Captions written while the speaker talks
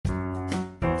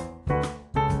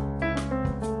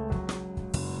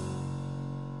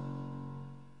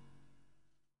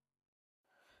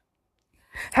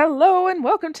Hello and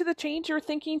welcome to the Change Your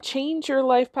Thinking, Change Your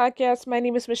Life podcast. My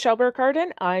name is Michelle Burkhardt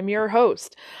and I'm your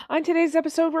host. On today's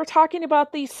episode, we're talking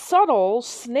about the subtle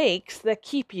snakes that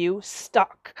keep you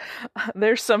stuck.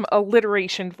 There's some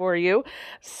alliteration for you.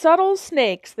 Subtle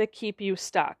snakes that keep you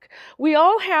stuck. We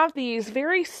all have these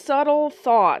very subtle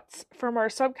thoughts from our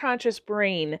subconscious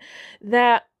brain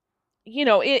that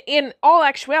in all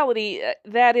actuality,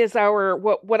 that is our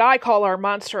what I call our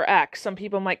monster X. Some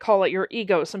people might call it your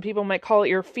ego. Some people might call it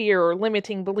your fear or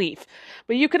limiting belief.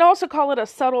 But you could also call it a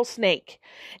subtle snake.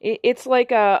 It's like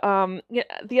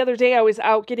the other day I was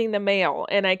out getting the mail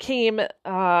and I came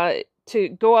to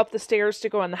go up the stairs to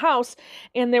go in the house,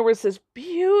 and there was this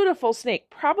beautiful snake,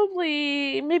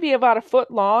 probably maybe about a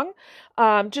foot long,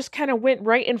 just kind of went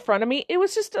right in front of me. It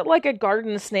was just like a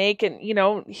garden snake, and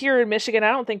here in Michigan,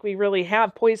 I don't think we really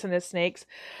have poisonous snakes,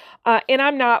 and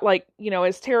I'm not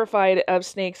as terrified of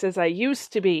snakes as I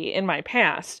used to be in my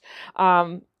past,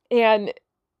 and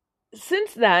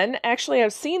since then, actually,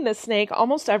 I've seen this snake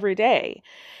almost every day.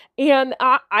 And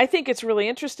I think it's really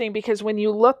interesting because when you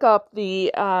look up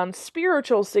the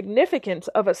spiritual significance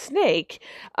of a snake,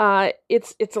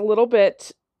 it's a little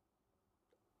bit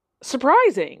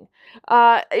surprising.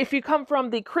 If you come from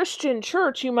the Christian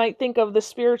church, you might think of the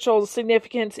spiritual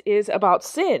significance is about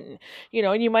sin,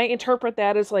 and you might interpret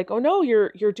that as like, oh no,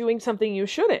 you're doing something you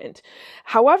shouldn't.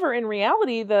 However, in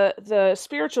reality, the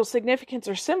spiritual significance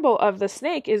or symbol of the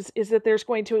snake is that there's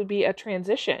going to be a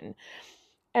transition.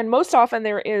 And most often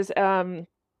there is a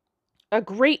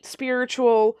great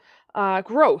spiritual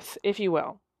growth, if you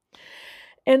will.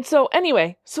 And so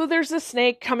anyway, so there's this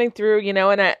snake coming through,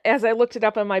 and as I looked it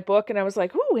up in my book and I was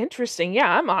like, ooh, interesting.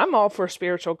 Yeah, I'm all for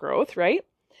spiritual growth, right?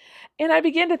 And I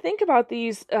began to think about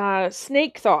these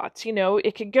snake thoughts.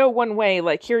 It could go one way,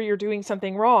 like here you're doing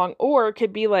something wrong, or it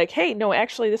could be like, hey, no,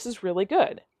 actually, this is really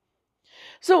good.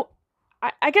 So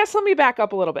I guess let me back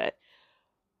up a little bit.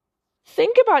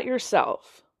 Think about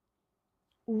yourself.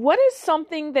 What is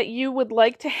something that you would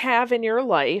like to have in your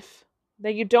life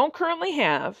that you don't currently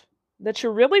have, that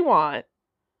you really want,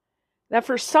 that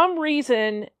for some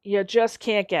reason you just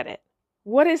can't get it?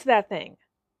 What is that thing?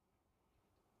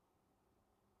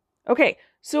 Okay,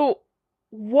 so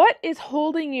what is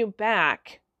holding you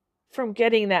back from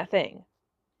getting that thing?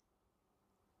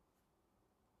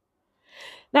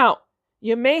 Now,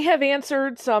 you may have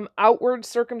answered some outward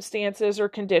circumstances or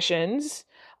conditions,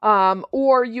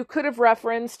 or you could have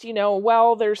referenced,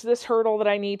 well, there's this hurdle that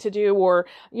I need to do, or,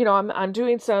 I'm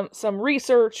doing some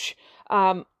research,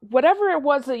 whatever it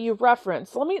was that you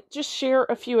referenced. Let me just share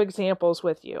a few examples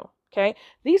with you. Okay.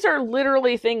 These are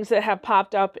literally things that have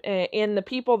popped up in the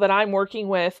people that I'm working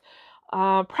with,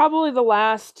 probably the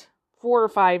last 4 or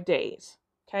 5 days.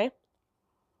 Okay.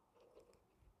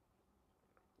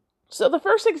 So the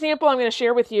first example I'm going to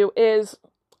share with you is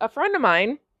a friend of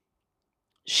mine.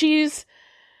 She's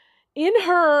in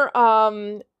her,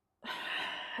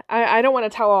 I don't want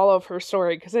to tell all of her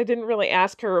story because I didn't really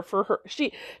ask her for her.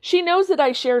 She knows that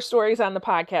I share stories on the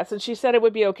podcast, and she said it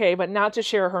would be okay, but not to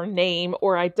share her name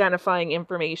or identifying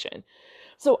information.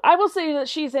 So I will say that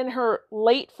she's in her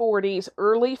late 40s,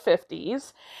 early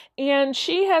 50s, and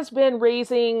she has been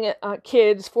raising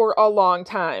kids for a long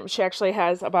time. She actually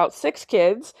has about 6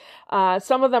 kids.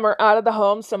 Some of them are out of the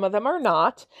home, some of them are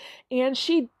not, and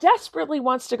she desperately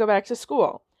wants to go back to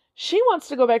school. She wants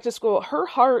to go back to school.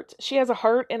 She has a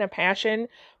heart and a passion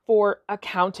for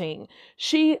accounting.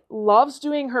 She loves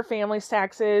doing her family's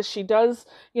taxes. She does,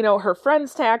 her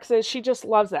friends' taxes. She just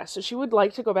loves that. So she would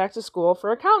like to go back to school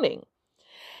for accounting.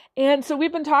 And so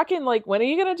we've been talking like, when are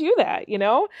you going to do that?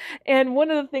 And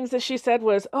one of the things that she said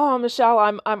was, oh, Michelle,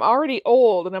 I'm already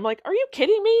old. And I'm like, are you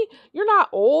kidding me? You're not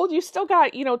old. You still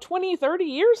got, 20, 30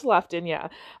 years left in you.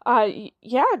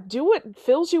 Yeah, do what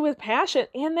fills you with passion.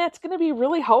 And that's going to be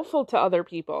really helpful to other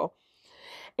people.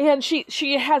 And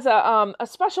she has a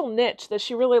special niche that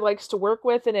she really likes to work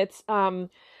with. And it's,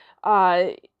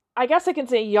 I guess I can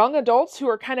say young adults who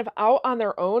are kind of out on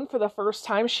their own for the first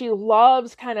time. She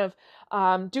loves kind of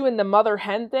doing the mother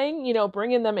hen thing,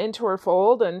 bringing them into her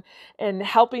fold and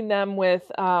helping them with,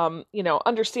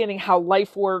 understanding how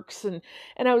life works. And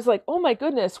I was like, oh my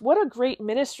goodness, what a great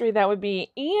ministry that would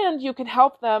be. And you can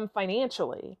help them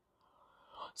financially.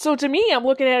 So to me, I'm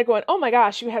looking at it going, oh my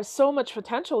gosh, you have so much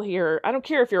potential here. I don't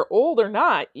care if you're old or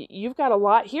not. You've got a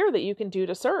lot here that you can do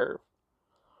to serve.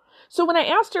 So when I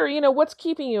asked her, what's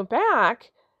keeping you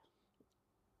back?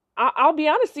 I'll be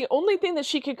honest, the only thing that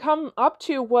she could come up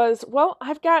to was, well,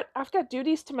 I've got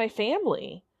duties to my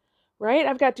family, right?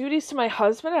 I've got duties to my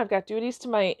husband. I've got duties to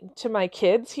my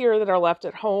kids here that are left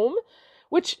at home,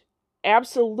 which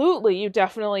absolutely you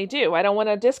definitely do. I don't want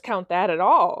to discount that at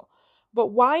all. But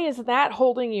why is that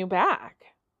holding you back?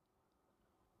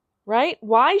 Right?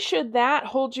 Why should that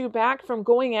hold you back from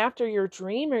going after your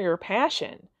dream or your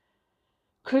passion?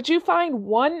 Could you find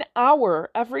 1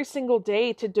 hour every single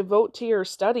day to devote to your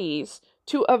studies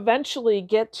to eventually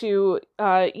get to,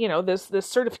 this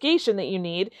certification that you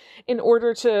need in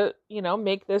order to,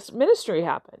 make this ministry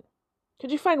happen?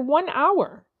 Could you find 1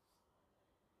 hour?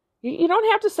 You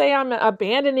don't have to say I'm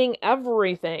abandoning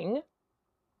everything,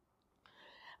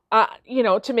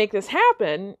 to make this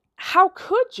happen. How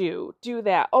could you do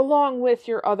that along with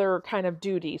your other kind of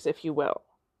duties, if you will?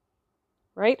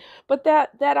 Right? But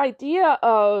that idea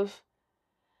of,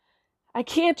 I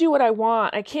can't do what I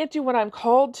want, I can't do what I'm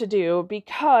called to do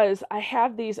because I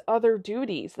have these other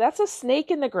duties. That's a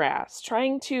snake in the grass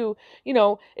trying to,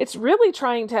 it's really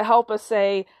trying to help us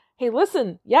say, hey,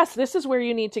 listen, yes, this is where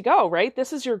you need to go, right?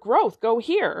 This is your growth, go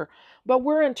here. But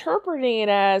we're interpreting it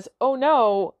as, oh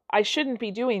no, I shouldn't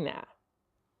be doing that.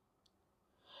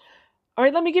 All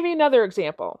right, let me give you another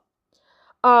example.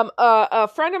 A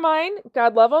friend of mine,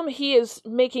 God love him, he is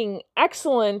making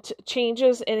excellent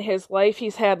changes in his life.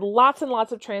 He's had lots and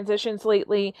lots of transitions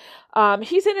lately.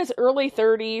 He's in his early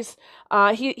 30s.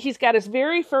 He's got his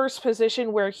very first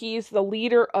position where he's the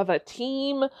leader of a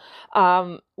team,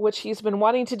 which he's been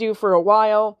wanting to do for a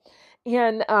while.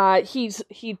 And he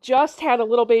just had a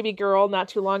little baby girl not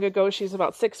too long ago. She's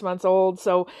about 6 months old.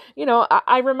 So,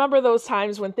 I remember those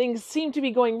times when things seem to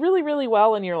be going really, really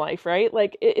well in your life, right?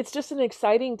 Like it's just an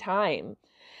exciting time.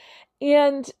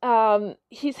 And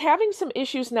he's having some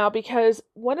issues now because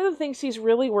one of the things he's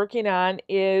really working on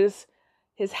is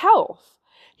his health.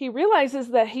 He realizes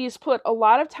that he's put a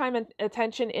lot of time and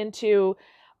attention into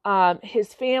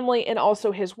his family and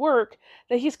also his work,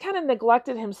 that he's kind of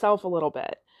neglected himself a little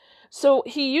bit. So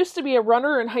he used to be a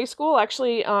runner in high school,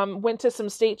 actually went to some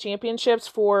state championships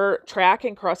for track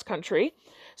and cross country.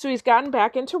 So he's gotten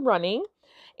back into running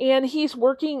and he's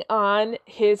working on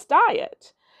his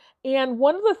diet. And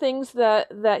one of the things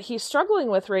that he's struggling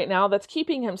with right now that's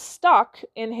keeping him stuck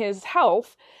in his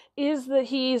health is that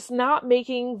he's not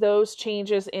making those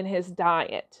changes in his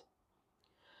diet.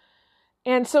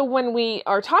 And so when we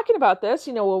are talking about this,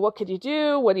 well, what could you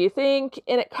do? What do you think?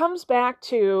 And it comes back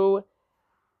to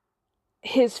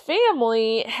his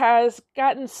family has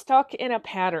gotten stuck in a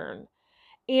pattern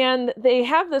and they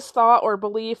have this thought or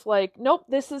belief like, nope,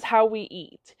 this is how we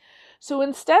eat. So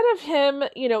instead of him,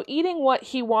 eating what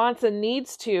he wants and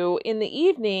needs to in the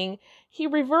evening, he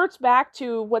reverts back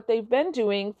to what they've been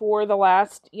doing for the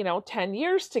last, 10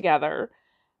 years together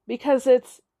because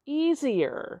it's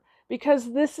easier,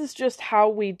 because this is just how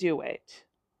we do it,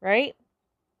 right?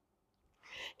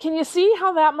 Can you see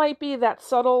how that might be that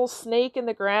subtle snake in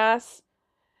the grass?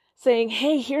 Saying,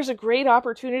 hey, here's a great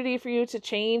opportunity for you to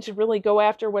change and really go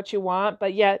after what you want,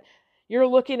 but yet you're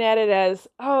looking at it as,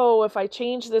 oh, if I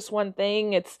change this one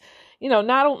thing, it's,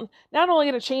 not only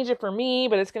going to change it for me,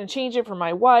 but it's going to change it for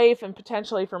my wife and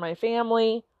potentially for my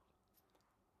family,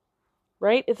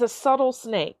 right? It's a subtle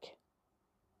snake.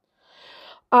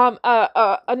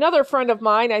 Another friend of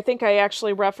mine, I think I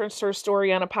actually referenced her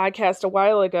story on a podcast a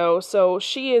while ago. So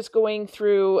she is going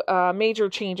through major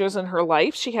changes in her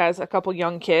life. She has a couple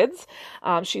young kids.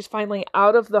 She's finally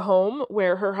out of the home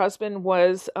where her husband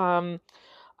was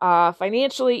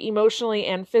financially, emotionally,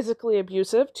 and physically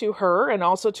abusive to her and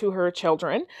also to her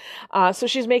children. So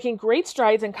she's making great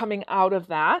strides in coming out of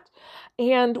that.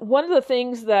 And one of the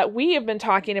things that we have been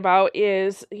talking about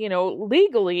is,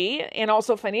 legally and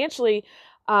also financially,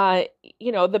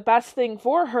 the best thing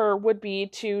for her would be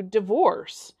to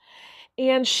divorce.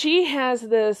 And she has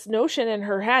this notion in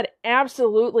her head,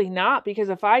 absolutely not, because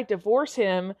if I divorce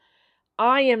him,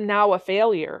 I am now a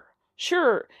failure.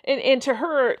 Sure. And to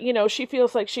her, she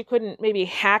feels like she couldn't maybe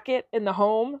hack it in the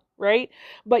home, right?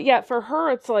 But yet for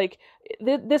her, it's like,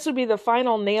 this would be the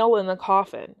final nail in the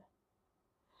coffin.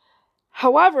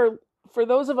 However, for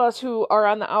those of us who are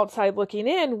on the outside looking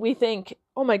in, we think,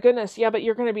 oh my goodness, yeah, but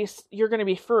you're going to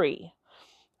be free.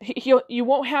 You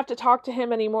won't have to talk to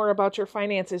him anymore about your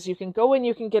finances. You can go and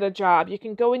you can get a job. You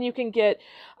can go and you can get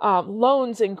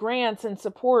loans and grants and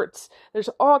supports. There's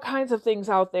all kinds of things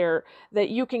out there that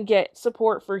you can get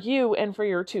support for you and for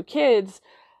your 2 kids,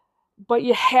 but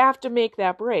you have to make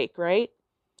that break, right?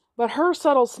 But her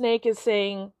subtle snake is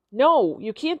saying, no,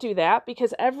 you can't do that,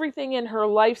 because everything in her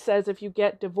life says if you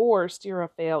get divorced, you're a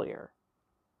failure.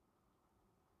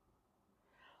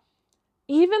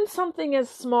 Even something as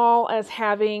small as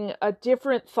having a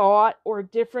different thought or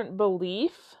different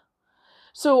belief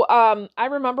So I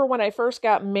remember when I first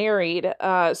got married.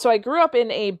 So I grew up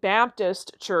in a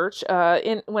Baptist church.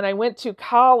 When I went to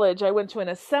college, I went to an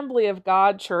Assembly of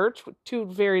God church, two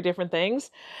very different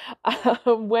things.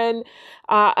 When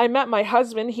I met my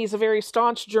husband, he's a very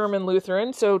staunch German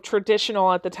Lutheran, so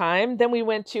traditional at the time. Then we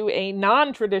went to a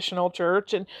non-traditional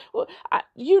church, and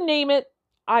you name it,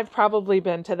 I've probably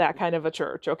been to that kind of a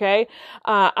church, okay?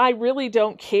 I really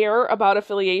don't care about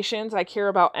affiliations. I care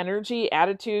about energy,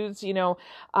 attitudes,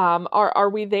 are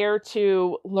we there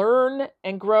to learn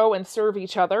and grow and serve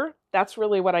each other? That's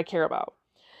really what I care about.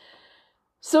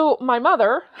 So my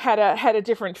mother had a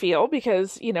different feel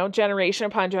because, generation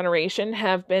upon generation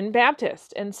have been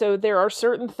Baptist. And so there are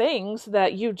certain things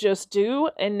that you just do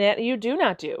and that you do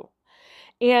not do.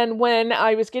 And when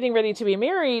I was getting ready to be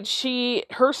married,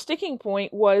 her sticking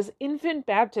point was infant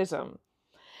baptism.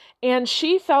 And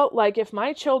she felt like if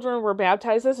my children were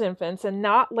baptized as infants and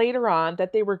not later on,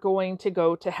 that they were going to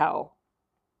go to hell.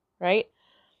 Right?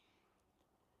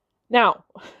 Now,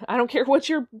 I don't care what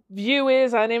your view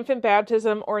is on infant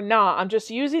baptism or not. I'm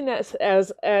just using this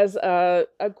as a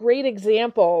great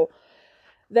example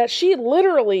that she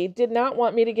literally did not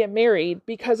want me to get married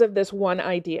because of this one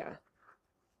idea.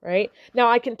 Right? Now,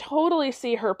 I can totally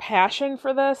see her passion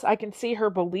for this. I can see her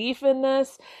belief in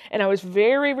this. And I was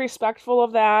very respectful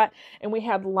of that. And we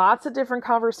had lots of different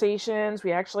conversations.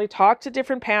 We actually talked to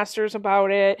different pastors about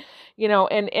it,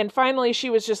 and finally she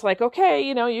was just like, okay,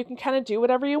 you can kind of do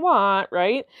whatever you want.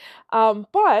 Right.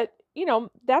 But,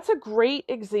 that's a great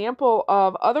example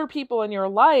of other people in your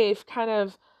life kind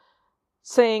of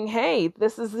saying, hey,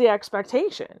 this is the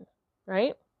expectation.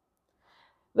 Right.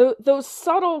 Those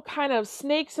subtle kind of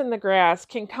snakes in the grass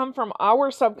can come from our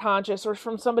subconscious or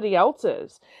from somebody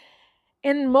else's.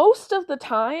 And most of the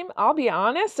time, I'll be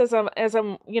honest, as I'm,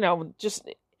 just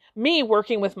me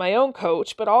working with my own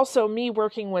coach, but also me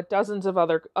working with dozens of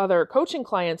other coaching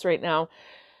clients right now,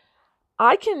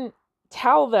 I can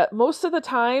tell that most of the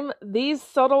time, these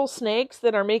subtle snakes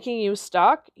that are making you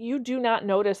stuck, you do not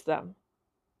notice them.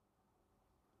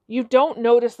 You don't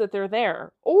notice that they're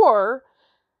there. Or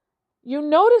you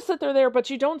notice that they're there, but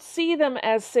you don't see them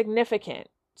as significant.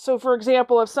 So, for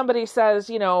example, if somebody says,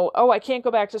 I can't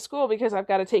go back to school because I've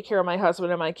got to take care of my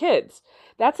husband and my kids,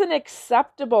 that's an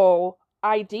acceptable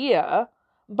idea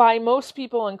by most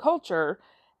people in culture.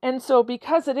 And so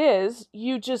because it is,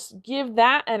 you just give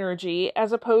that energy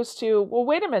as opposed to, well,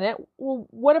 wait a minute, well,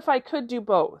 what if I could do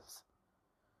both?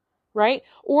 Right?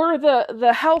 Or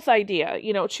the health idea,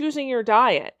 choosing your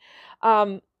diet.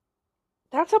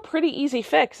 That's a pretty easy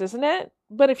fix, isn't it?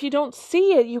 But if you don't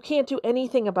see it, you can't do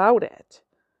anything about it.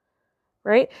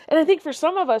 Right? And I think for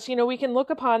some of us, we can look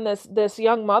upon this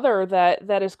young mother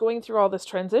that is going through all this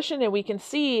transition, and we can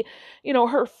see,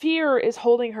 her fear is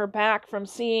holding her back from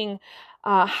seeing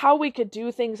how we could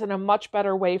do things in a much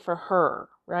better way for her,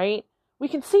 right? We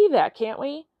can see that, can't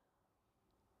we?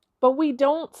 But we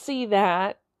don't see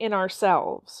that in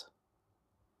ourselves.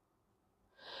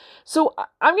 So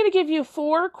I'm going to give you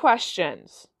 4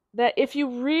 questions that if you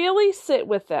really sit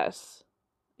with this,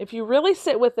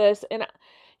 and,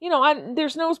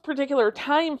 there's no particular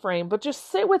time frame, but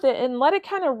just sit with it and let it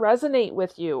kind of resonate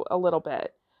with you a little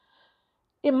bit.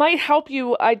 It might help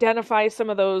you identify some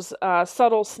of those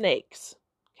subtle snakes.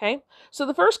 Okay. So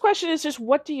the first question is just,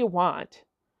 what do you want?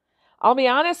 I'll be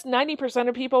honest, 90%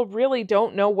 of people really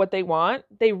don't know what they want.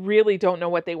 They really don't know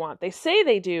what they want. They say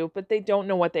they do, but they don't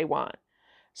know what they want.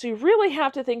 So you really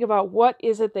have to think about, what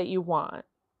is it that you want?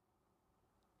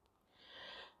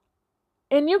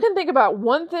 And you can think about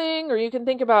one thing, or you can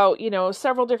think about,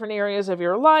 several different areas of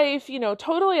your life,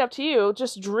 totally up to you.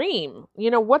 Just dream,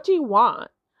 what do you want?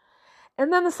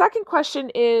 And then the second question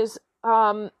is,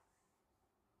 what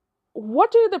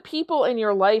do the people in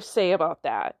your life say about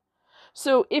that?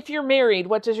 So if you're married,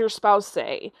 what does your spouse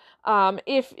say?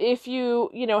 If you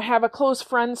have a close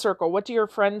friend circle, what do your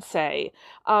friends say?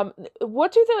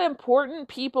 What do the important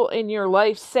people in your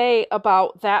life say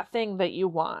about that thing that you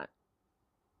want?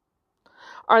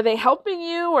 Are they helping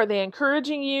you? Are they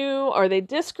encouraging you? Are they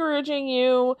discouraging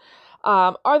you?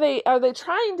 Are they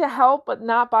trying to help, but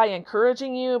not by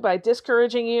encouraging you, by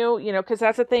discouraging you? Because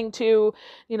that's a thing too.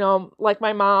 Like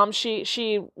my mom,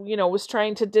 she was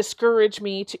trying to discourage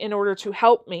me in order to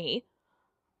help me.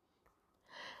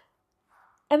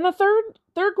 And the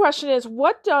third question is,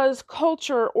 what does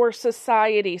culture or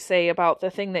society say about the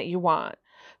thing that you want?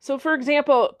 So, for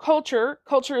example, culture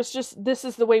is just, this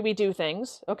is the way we do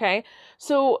things. Okay,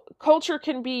 so culture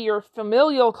can be your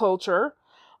familial culture.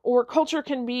 Or culture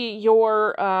can be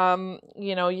your,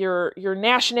 your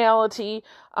nationality,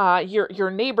 your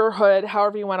neighborhood,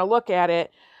 however you want to look at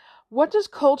it. What does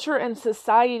culture and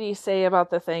society say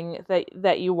about the thing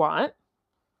that you want?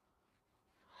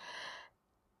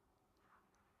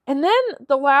 And then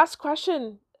the last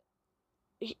question,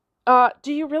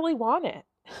 do you really want it?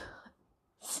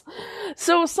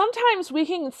 So sometimes we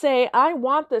can say, I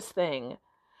want this thing.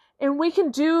 And we can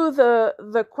do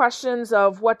the questions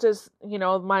of what does,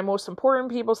 my most important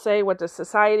people say? What does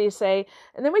society say?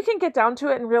 And then we can get down to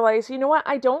it and realize, you know what?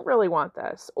 I don't really want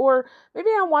this. Or maybe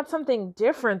I want something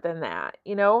different than that.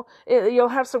 You'll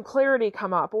have some clarity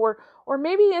come up. Or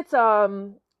maybe it's, I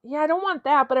don't want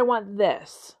that, but I want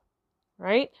this.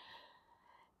 Right?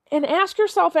 And ask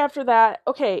yourself after that,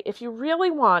 okay, if you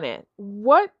really want it,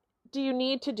 what do you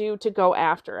need to do to go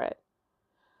after it?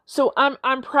 So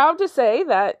I'm proud to say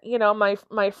that,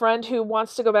 my friend who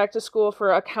wants to go back to school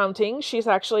for accounting, she's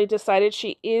actually decided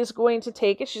she is going to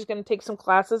take it. She's going to take some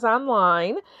classes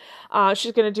online.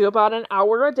 She's going to do about an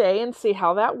hour a day and see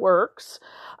how that works.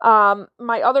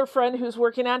 My other friend who's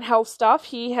working on health stuff,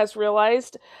 he has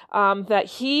realized that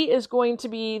he is going to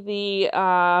be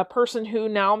the person who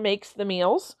now makes the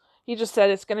meals. He just said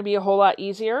it's going to be a whole lot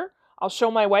easier. I'll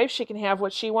show my wife, she can have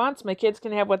what she wants, my kids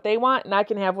can have what they want, and I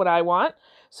can have what I want.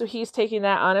 So he's taking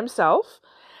that on himself.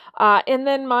 And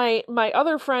then my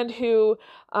other friend who,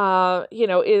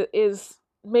 is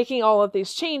making all of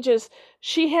these changes,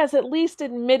 she has at least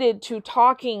admitted to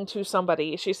talking to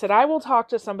somebody. She said, I will talk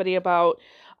to somebody about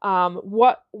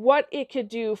what it could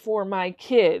do for my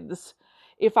kids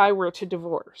if I were to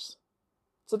divorce.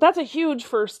 So that's a huge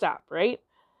first step, right?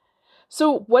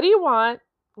 So what do you want?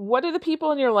 What do the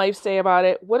people in your life say about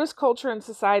it? What does culture and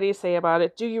society say about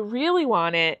it? Do you really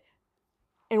want it?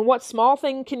 And what small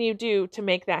thing can you do to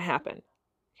make that happen?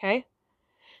 Okay?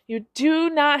 You do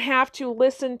not have to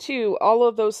listen to all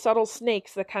of those subtle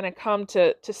snakes that kind of come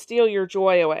to steal your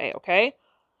joy away, okay?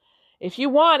 If you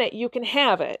want it, you can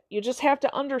have it. You just have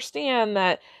to understand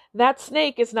that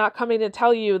snake is not coming to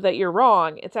tell you that you're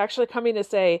wrong. It's actually coming to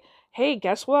say, hey,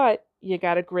 guess what? You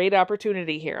got a great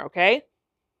opportunity here, okay?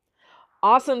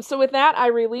 Awesome. So with that, I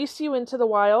release you into the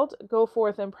wild. Go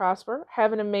forth and prosper.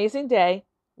 Have an amazing day.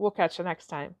 We'll catch you next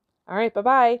time. All right.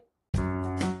 Bye-bye.